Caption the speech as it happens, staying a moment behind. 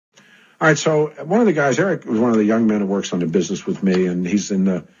All right, so one of the guys, Eric, was one of the young men who works on the business with me, and he's in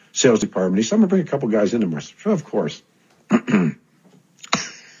the sales department. He said, I'm going to bring a couple guys into my. Sure, of course.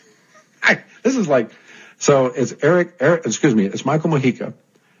 This is like, so it's it's Michael Mojica,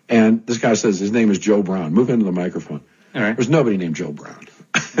 and this guy says his name is Joe Brown. Move into the microphone. All right. There's nobody named Joe Brown.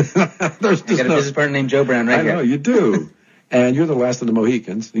 There's I got a business partner named Joe Brown right here. I know, you do. And you're the last of the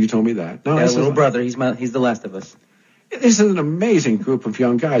Mohicans. You told me that. No, a little brother. He's the last of us. This is an amazing group of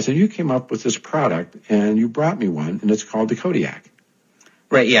young guys, and you came up with this product, and you brought me one, and it's called the Kodiak.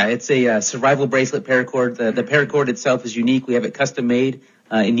 Right, yeah. It's a survival bracelet paracord. The paracord itself is unique. We have it custom made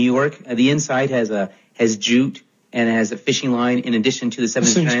in New York. The inside has jute, and it has a fishing line in addition to the 7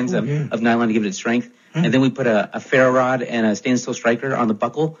 strands of nylon to give it its strength. Yeah. And then we put a ferro rod and a stainless steel striker on the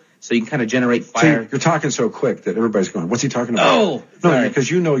buckle, so you can kind of generate fire. See, you're talking so quick that everybody's going, what's he talking about? Oh, no, because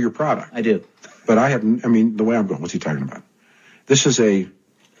you know your product. I do. But the way I'm going, what's he talking about? This is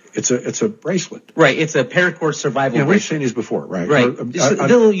it's a bracelet. Right, it's a paracord survival bracelet. We've seen these before, right? Right, just a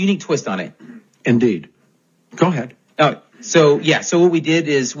little unique twist on it. Indeed. Go ahead. So what we did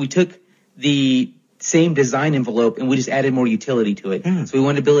is we took the same design envelope and we just added more utility to it. Yeah. So we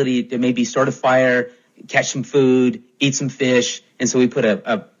wanted the ability to maybe start a fire, catch some food, eat some fish, and so we put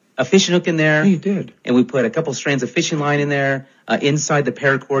a fishing hook in there. Yeah, you did. And we put a couple strands of fishing line in there. Inside the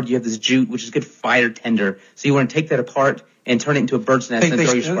paracord, you have this jute, which is good fire tender. So you want to take that apart and turn it into a bird's nest and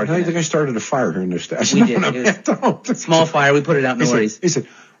throw your spark in it. I think I started a fire here in this stash. We did. It was small fire. We put it out. No worries. He said,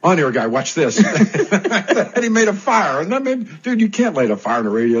 on here, guy, watch this. And he made a fire. And dude, you can't light a fire in a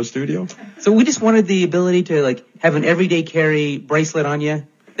radio studio. So we just wanted the ability to have an everyday carry bracelet on you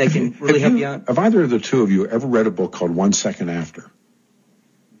that can really help you out. Have either of the two of you ever read a book called 1 Second After?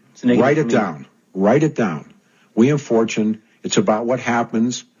 Write it down. Write it down. We in Fortune, it's about what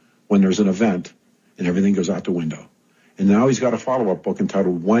happens when there's an event and everything goes out the window. And now he's got a follow-up book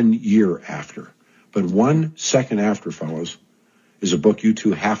entitled 1 Year After. But 1 Second After, fellows, is a book you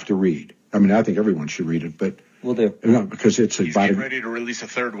two have to read. I mean, I think everyone should read it, but we'll do. Because it's he's getting ready to release a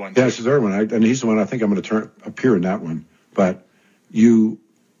third one. Yeah, it's the third one, and he's the one I think I'm going to appear in that one. But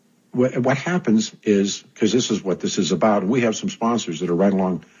what happens is, because this is what this is about, and we have some sponsors that are right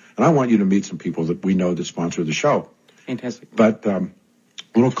along, and I want you to meet some people that we know that sponsor the show. Fantastic. But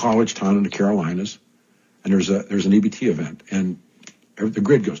little college town in the Carolinas, and there's an EBT event, and the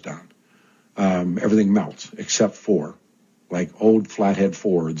grid goes down. Everything melts except for like old flathead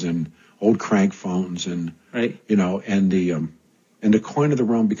Fords and old crank phones, and right. And the coin of the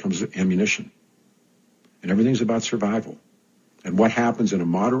realm becomes ammunition, and everything's about survival. And what happens in a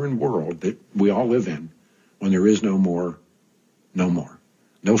modern world that we all live in when there is no more,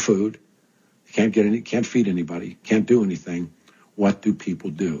 no food, can't feed anybody, can't do anything. What do people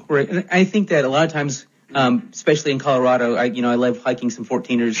do? Right. And I think that a lot of times, especially in Colorado, I love hiking some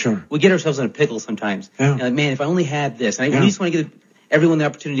 14ers. Sure. We get ourselves in a pickle sometimes. Yeah. Man, if I only had this. And we just want to give everyone the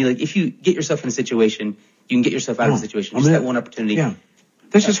opportunity. Like, if you get yourself in a situation, you can get yourself out of a situation. Just that one opportunity. Yeah.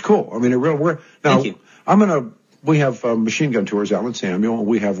 This is cool. I mean, Thank you. We have Machine Gun Tours, Alan Samuel, and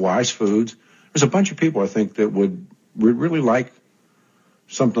we have Wise Foods. There's a bunch of people, I think, that would really like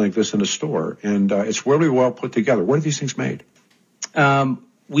something like this in a store. And it's really well put together. Where are these things made?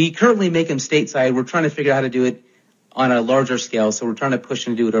 We currently make them stateside. We're trying to figure out how to do it on a larger scale, so we're trying to push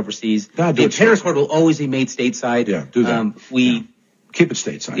and do it overseas. The paracord will always be made stateside. Yeah, do that. Keep it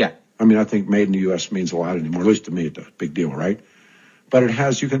stateside. Yeah. I mean, I think made in the U.S. means a lot anymore. At least to me, it's a big deal, right? But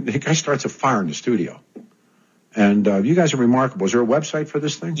the guy starts a fire in the studio. And you guys are remarkable. Is there a website for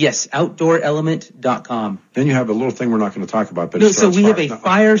this thing? Yes, outdoorelement.com. Then you have a little thing we're not going to talk about. But so we have a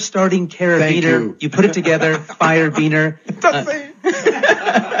fire-starting carabiner. You put it together, Firebiner.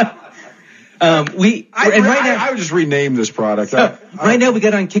 I would just rename this product. Right now we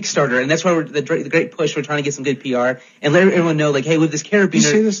got it on Kickstarter, and that's why we're the great push. We're trying to get some good PR and let everyone know, like, hey, with this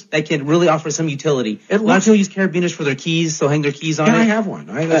carabiner, that can really offer some utility. A lot of people use carabiners for their keys, so hang their keys on it. I have one.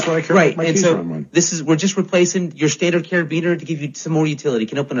 That's what I carry my keys on one. We're just replacing your standard carabiner to give you some more utility. You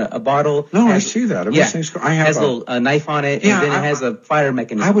can open a bottle. No, I see that. This thing's cool. Has a little knife on it, and then it has a fire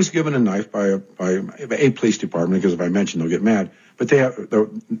mechanism. I was given a knife by a police department, because if I mention, they'll get mad. But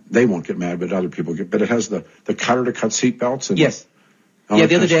they won't get mad, but other people get. But it has the cutter to cut seat belts. Yes. The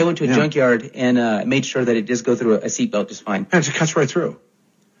other day I went to a junkyard and made sure that it does go through a seat belt just fine. And it cuts right through.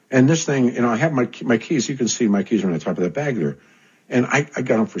 And this thing, I have my keys. You can see my keys are on the top of that bag there. And I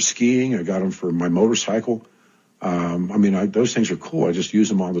got them for skiing. I got them for my motorcycle. Those things are cool. I just use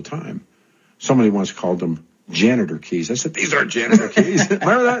them all the time. Somebody once called them janitor keys. I said, these aren't janitor keys.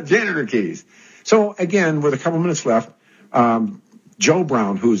 Remember that? Janitor keys. So again, with a couple minutes left, Joe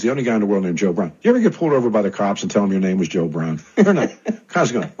Brown, who's the only guy in the world named Joe Brown. You ever get pulled over by the cops and tell them your name was Joe Brown? Or not?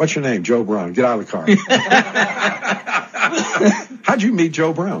 Cops going, what's your name? Joe Brown. Get out of the car. How'd you meet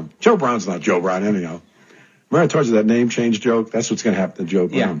Joe Brown? Joe Brown's not Joe Brown anyhow. Remember I told you that name change joke? That's what's going to happen to Joe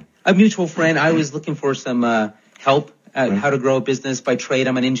Brown. Yeah. A mutual friend. I was looking for some help how to grow a business by trade.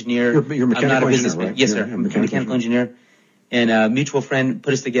 I'm an engineer. You're a mechanical I'm not a engineer, businessman. right? Yes, sir. You're I'm a mechanical engineer. And a mutual friend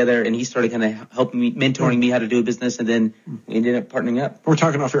put us together, and he started kind of helping me, mentoring me how to do a business, and then we ended up partnering up. We're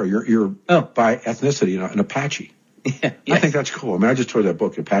talking off air. You're by ethnicity, an Apache. Yeah, yes. I think that's cool. I mean, I just read that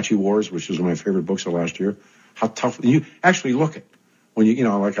book, Apache Wars, which was one of my favorite books of last year. How tough. You actually look at, when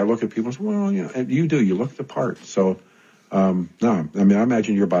like I look at people and say, well, and you do. You look the part. So, no, I mean, I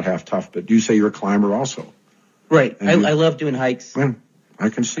imagine you're about half tough, but you say you're a climber also. Right. I love doing hikes. Man, I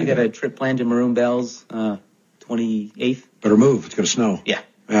can see I got a trip planned to Maroon Bells, 28th. Better move. It's going to snow. Yeah.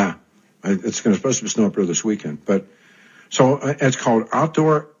 Yeah. It's supposed to snow up here this weekend. But so it's called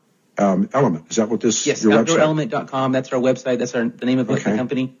Outdoor Element. Is that what this? Yes. Your OutdoorElement.com. That's our website. That's the name of the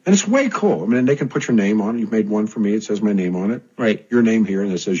company. And it's way cool. I mean, they can put your name on it. You've made one for me. It says my name on it. Right. Your name here,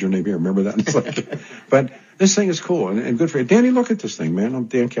 and it says your name here. Remember that? It's like, but this thing is cool and good for you. Danny, look at this thing, man. I'm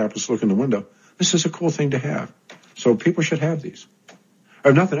Dan Kappas. Look in the window. This is a cool thing to have. So people should have these.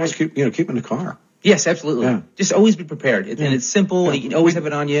 Or nothing else. Keep in the car. Yes, absolutely. Yeah. Just always be prepared. And it's simple. Yeah. You can always have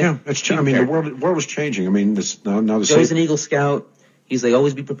it on you. Yeah, it's. I mean, the world is changing. I mean, this now the. Joe's an Eagle Scout. He's like,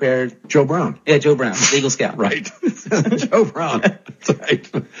 always be prepared. Joe Brown. Yeah, Joe Brown, Eagle Scout. Right. Joe Brown. That's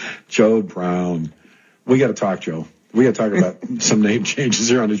right. Joe Brown. We got to talk, Joe. We got to talk about some name changes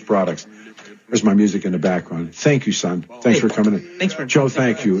here on these products. There's my music in the background. Thank you, son. Thanks for coming in. Thanks for Joe.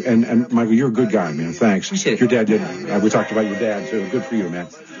 Thank you. And Michael, you're a good guy, man. Thanks. Appreciate it. Your dad did. We talked about your dad too. Good for you, man.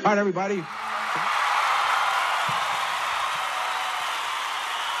 All right, everybody.